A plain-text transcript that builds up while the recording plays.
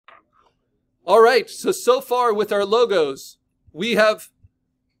All right, so far with our logos, we have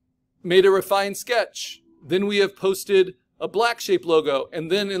made a refined sketch. Then we have posted a black shape logo.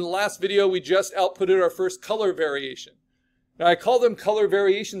 And then in the last video, we just outputted our first color variation. Now I call them color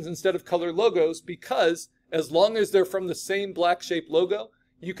variations instead of color logos because as long as they're from the same black shape logo,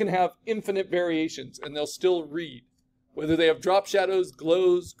 you can have infinite variations and they'll still read, whether they have drop shadows,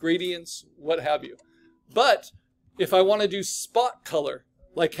 glows, gradients, what have you. But if I want to do spot color,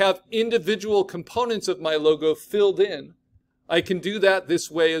 like have individual components of my logo filled in, I can do that this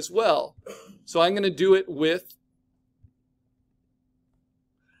way as well. So I'm going to do it with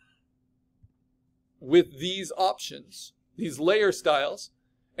these options, these layer styles.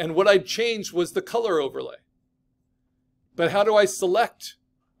 And what I changed was the color overlay. But how do I select?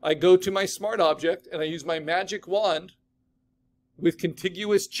 I go to my smart object and I use my magic wand with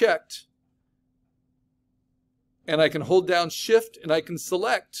contiguous checked. And I can hold down Shift and I can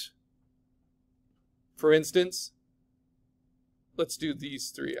select, for instance, let's do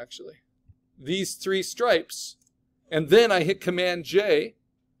these three actually. These three stripes. And then I hit Command J.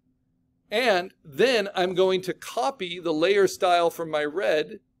 And then I'm going to copy the layer style from my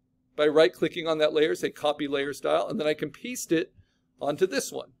red by right-clicking on that layer, say Copy Layer Style, and then I can paste it onto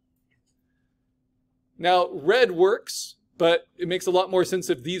this one. Now, red works, but it makes a lot more sense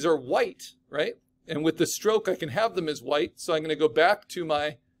if these are white, right? And with the stroke, I can have them as white. So I'm going to go back to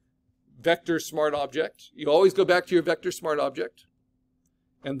my Vector Smart Object. You always go back to your Vector Smart Object.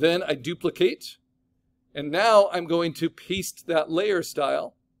 And then I duplicate. And now I'm going to paste that layer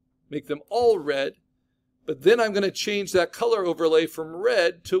style, make them all red. But then I'm going to change that color overlay from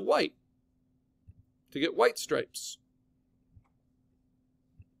red to white to get white stripes,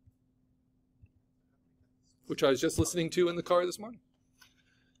 which I was just listening to in the car this morning.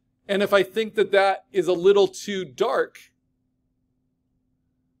 And if I think that that is a little too dark,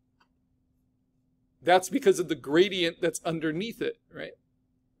 that's because of the gradient that's underneath it, right?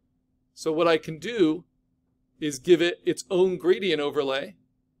 So what I can do is give it its own gradient overlay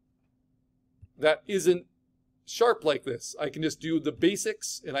that isn't sharp like this. I can just do the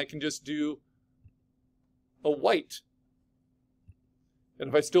basics and I can just do a white. And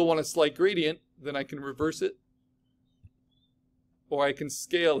if I still want a slight gradient, then I can reverse it or I can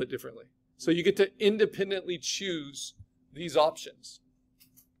scale it differently. So you get to independently choose these options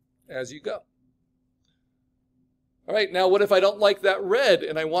as you go. All right, now what if I don't like that red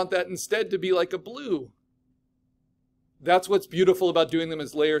and I want that instead to be like a blue? That's what's beautiful about doing them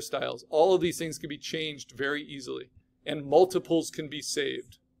as layer styles. All of these things can be changed very easily and multiples can be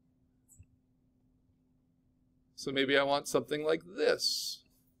saved. So maybe I want something like this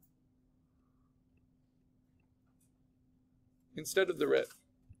instead of the red.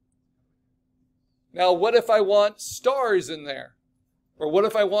 Now, what if I want stars in there? Or what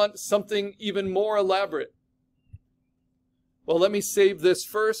if I want something even more elaborate? Well, let me save this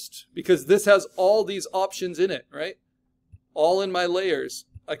first because this has all these options in it, right? All in my layers.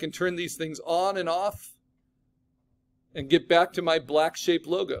 I can turn these things on and off and get back to my black shape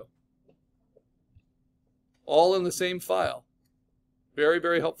logo. All in the same file. Very,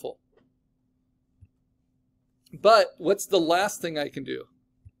 very helpful. But what's the last thing I can do?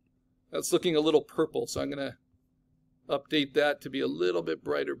 That's looking a little purple, so I'm going to update that to be a little bit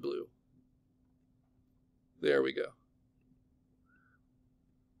brighter blue. There we go.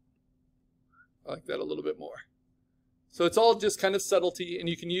 I like that a little bit more. So it's all just kind of subtlety, and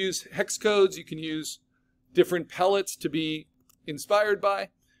you can use hex codes, you can use different palettes to be inspired by.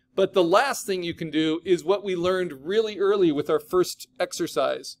 But the last thing you can do is what we learned really early with our first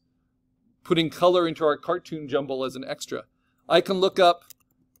exercise, putting color into our cartoon jumble as an extra. I can look up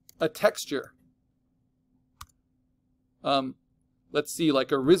a texture. Let's see,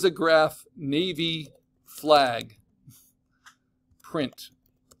 like a risograph navy flag print.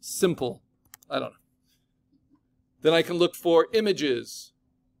 Simple. I don't know. Then I can look for images.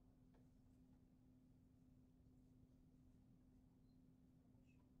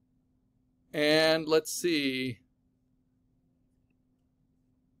 And let's see.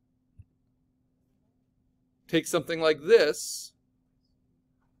 Take something like this,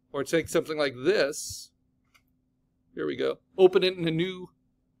 or take something like this. Here we go. Open it in a new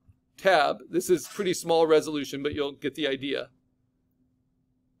tab. This is pretty small resolution, but you'll get the idea.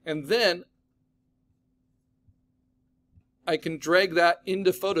 And then I can drag that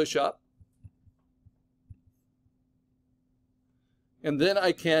into Photoshop. And then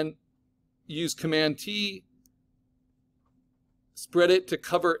I can use Command T, spread it to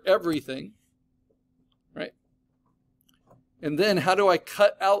cover everything, right? And then how do I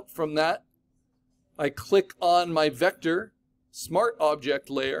cut out from that? I click on my vector smart object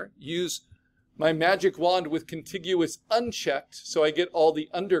layer, use my magic wand with contiguous unchecked, so I get all the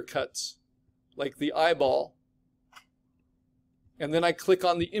undercuts, like the eyeball. And then I click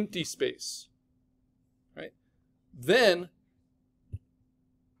on the empty space, right? Then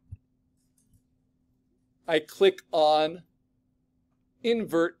I click on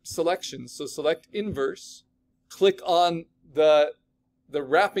invert selections. So select inverse, click on the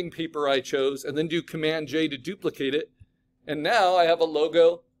wrapping paper I chose, and then do Command J to duplicate it. And now I have a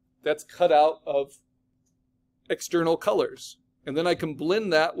logo that's cut out of external colors. And then I can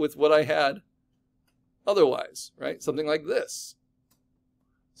blend that with what I had otherwise, right? Something like this.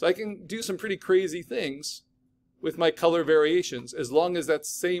 So I can do some pretty crazy things with my color variations as long as that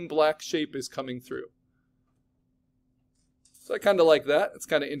same black shape is coming through. So I kind of like that. It's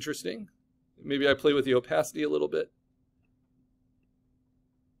kind of interesting. Maybe I play with the opacity a little bit.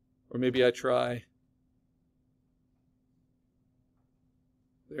 Or maybe I try.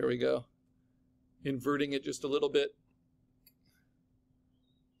 There we go. Inverting it just a little bit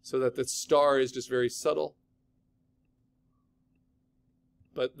so that the star is just very subtle.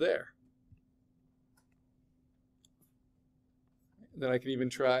 But there. Then I can even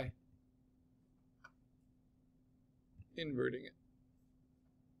try inverting it,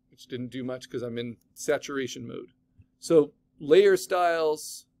 which didn't do much because I'm in saturation mode. So layer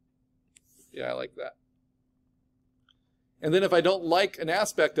styles, yeah, I like that. And then if I don't like an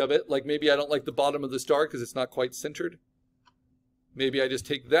aspect of it, like maybe I don't like the bottom of the star because it's not quite centered, maybe I just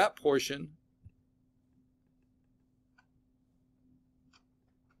take that portion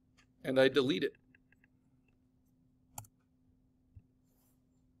and I delete it.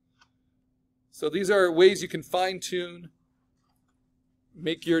 So these are ways you can fine-tune,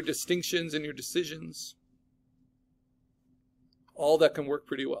 make your distinctions and your decisions. All that can work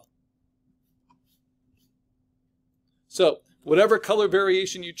pretty well. So whatever color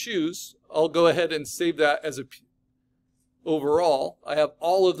variation you choose, I'll go ahead and save that as a overall. I have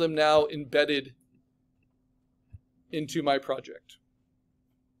all of them now embedded into my project.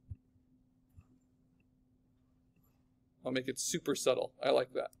 I'll make it super subtle. I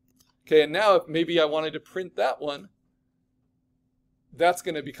like that. Okay, and now if maybe I wanted to print that one, that's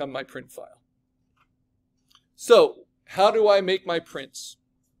going to become my print file. So how do I make my prints?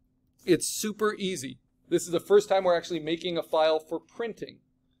 It's super easy. This is the first time we're actually making a file for printing.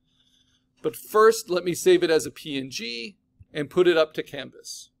 But first, let me save it as a PNG and put it up to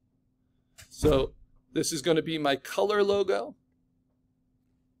canvas. So this is going to be my color logo.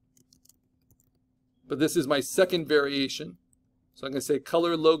 But this is my second variation. So I'm going to say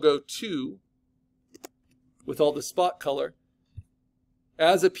color logo 2 with all the spot color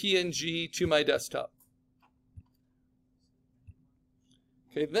as a PNG to my desktop.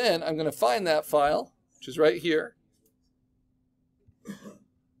 Okay, then I'm going to find that file, which is right here. I'm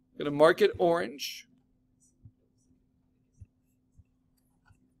going to mark it orange.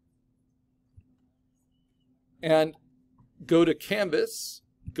 And go to Canvas,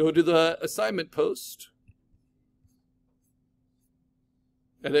 go to the assignment post,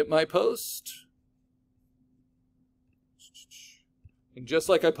 edit my post. And just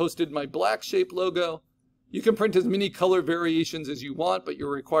like I posted my black shape logo, you can print as many color variations as you want, but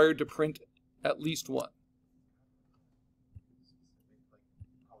you're required to print at least one.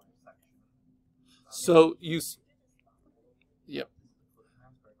 So yep.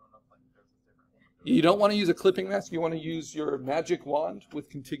 You don't want to use a clipping mask. You want to use your magic wand with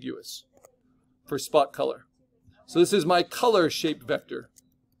contiguous for spot color. So this is my color shape vector.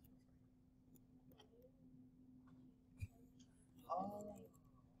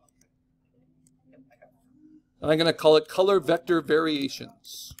 And I'm going to call it color vector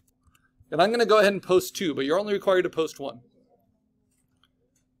variations. And I'm going to go ahead and post 2, but you're only required to post 1.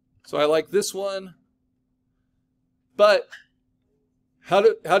 So I like this one. But how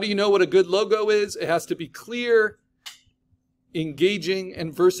do you know what a good logo is? It has to be clear, engaging,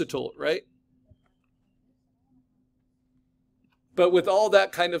 and versatile, right? But with all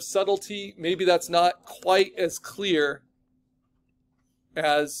that kind of subtlety, maybe that's not quite as clear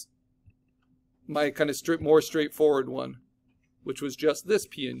as my kind of more straightforward one, which was just this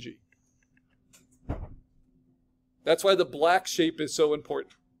PNG. That's why the black shape is so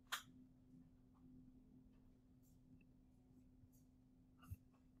important.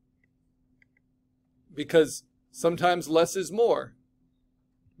 Because sometimes less is more.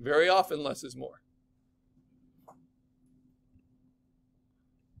 Very often less is more.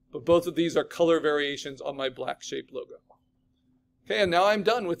 But both of these are color variations on my black shape logo. Okay, and now I'm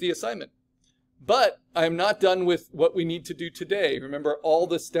done with the assignment. But I'm not done with what we need to do today. Remember all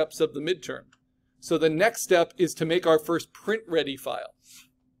the steps of the midterm. So the next step is to make our first print-ready file.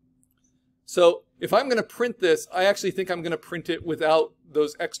 So if I'm going to print this, I actually think I'm going to print it without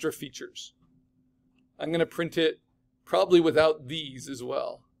those extra features. I'm going to print it probably without these as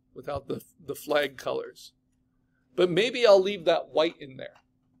well, without the flag colors. But maybe I'll leave that white in there.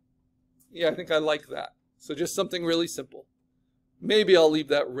 Yeah, I think I like that. So just something really simple. Maybe I'll leave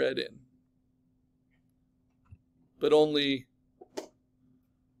that red in. But only,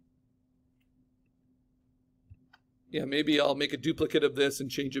 yeah, maybe I'll make a duplicate of this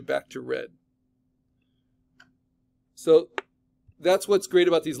and change it back to red. So that's what's great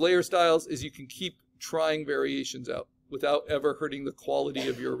about these layer styles, is you can keep trying variations out without ever hurting the quality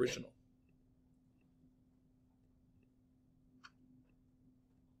of your original.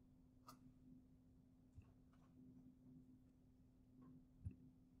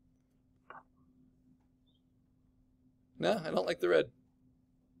 No, I don't like the red.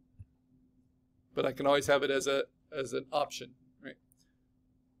 But I can always have it as an option, right?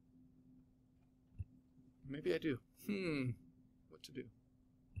 Maybe I do. What to do?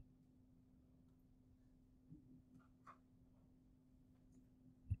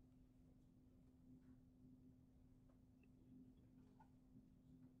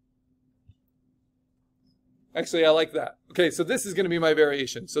 Actually, I like that. Okay, so this is going to be my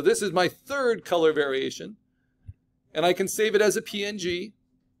variation. So this is my third color variation. And I can save it as a PNG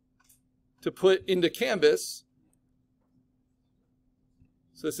to put into Canvas.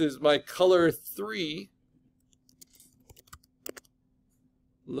 So this is my color 3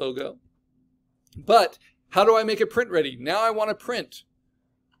 logo. But how do I make it print ready? Now I want to print.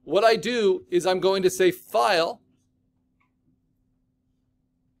 What I do is I'm going to say File,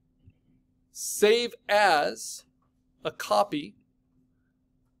 Save As a Copy,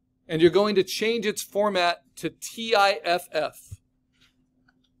 and you're going to change its format to TIFF.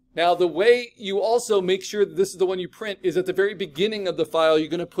 Now the way you also make sure that this is the one you print is at the very beginning of the file, you're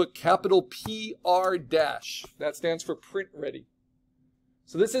going to put capital PR dash. That stands for print ready.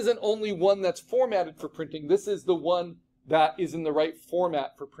 So this isn't only one that's formatted for printing, this is the one that is in the right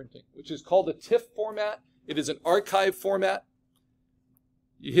format for printing, which is called a TIFF format. It is an archive format.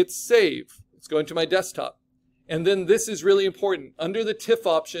 You hit save, it's going to my desktop. And then this is really important. Under the TIFF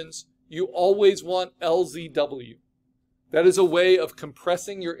options, you always want LZW. That is a way of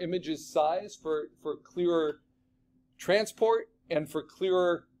compressing your image's size for clearer transport and for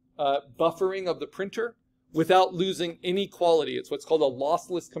clearer buffering of the printer without losing any quality. It's what's called a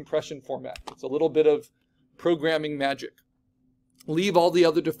lossless compression format. It's a little bit of programming magic. Leave all the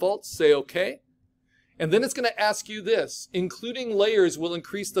other defaults, say OK. And then it's going to ask you this. Including layers will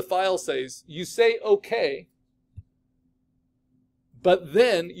increase the file size. You say OK. But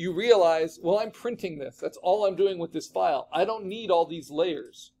then you realize, well, I'm printing this. That's all I'm doing with this file. I don't need all these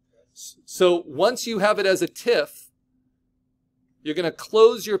layers. So once you have it as a TIFF, you're going to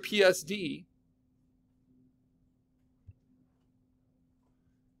close your PSD.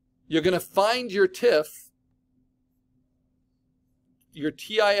 You're going to find your TIFF, your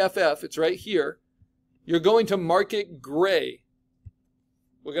TIFF, it's right here. You're going to mark it gray.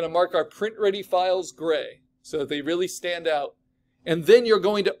 We're going to mark our print ready files gray so that they really stand out. And then you're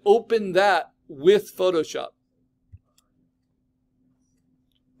going to open that with Photoshop.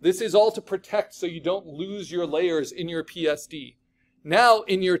 This is all to protect so you don't lose your layers in your PSD. Now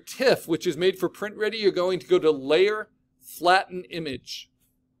in your TIFF, which is made for print ready, you're going to go to Layer, Flatten Image,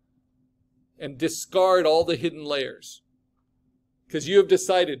 and discard all the hidden layers. Because you have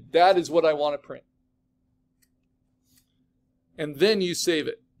decided that is what I want to print. And then you save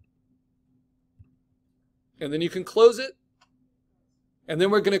it. And then you can close it. And then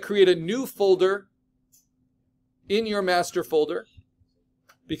we're going to create a new folder in your master folder,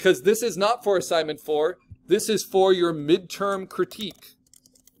 because this is not for assignment 4. This is for your midterm critique.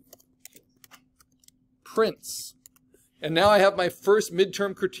 Prints. And now I have my first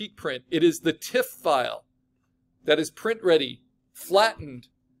midterm critique print. It is the TIFF file that is print ready, flattened,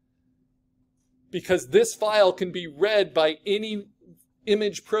 because this file can be read by any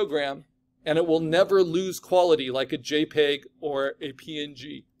image program and it will never lose quality like a JPEG or a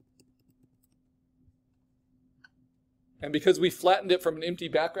PNG. And because we flattened it from an empty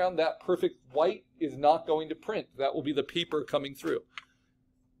background, that perfect white is not going to print. That will be the paper coming through.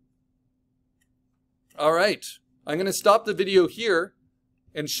 All right, I'm going to stop the video here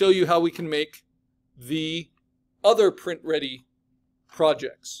and show you how we can make the other print ready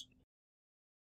projects.